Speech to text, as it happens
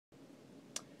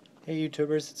Hey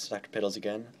YouTubers, it's Dr. Piddles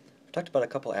again. I've talked about a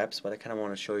couple apps, but I kind of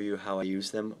want to show you how I use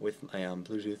them with my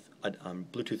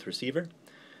Bluetooth receiver.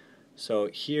 So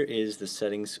here is the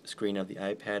settings screen of the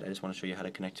iPad. I just want to show you how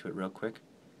to connect to it real quick.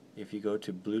 If you go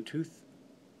to Bluetooth,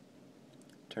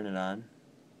 turn it on.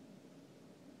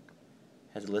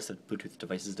 It has a list of Bluetooth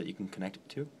devices that you can connect it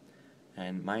to.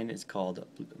 And mine is called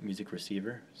Music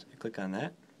Receiver. So I click on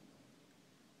that.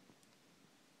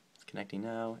 It's connecting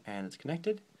now, and it's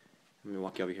connected. Let me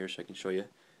walk you over here so I can show you.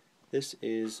 This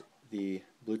is the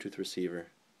Bluetooth receiver.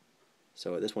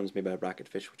 So this one is made by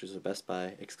Rocketfish, which is a Best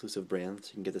Buy exclusive brand. So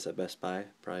you can get this at Best Buy,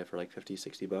 probably for like 50,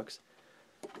 60 bucks.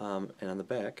 And on the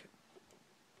back,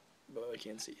 oh, I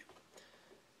can't see.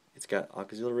 It's got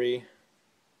auxiliary.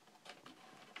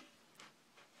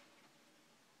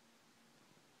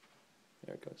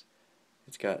 There it goes.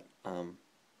 It's got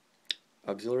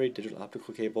auxiliary digital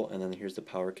optical cable, and then here's the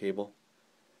power cable.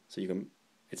 So you can.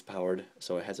 It's powered,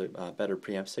 so it has a better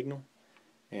preamp signal,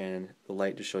 and the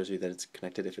light just shows you that it's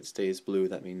connected. If it stays blue,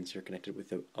 that means you're connected with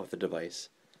the device.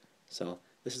 So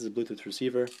this is a Bluetooth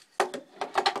receiver,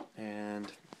 and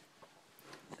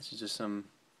this is just some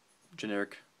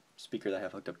generic speaker that I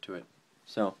have hooked up to it.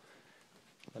 So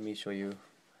let me show you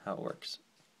how it works.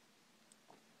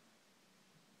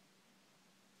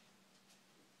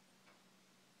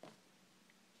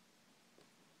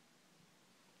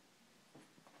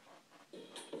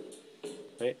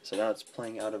 Okay, so now it's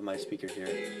playing out of my speaker here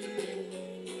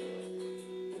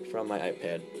from my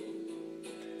iPad.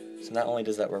 So not only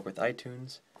does that work with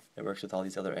iTunes, it works with all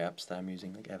these other apps that I'm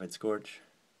using, like Avid Scorch.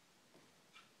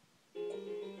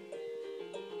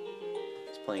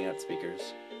 It's playing out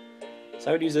speakers. So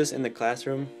I would use this in the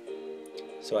classroom,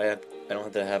 so I don't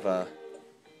have to have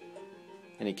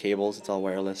any cables. It's all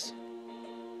wireless.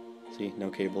 See, no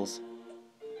cables.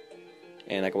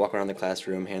 And I can walk around the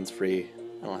classroom hands-free.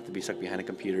 I don't have to be stuck behind a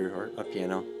computer or a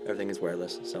piano. Everything is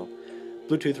wireless. So,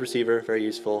 Bluetooth receiver, very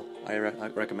useful. I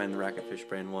recommend the Rocketfish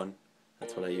brand one.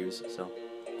 That's what I use. So,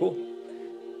 cool.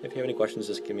 If you have any questions,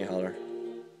 just give me a holler.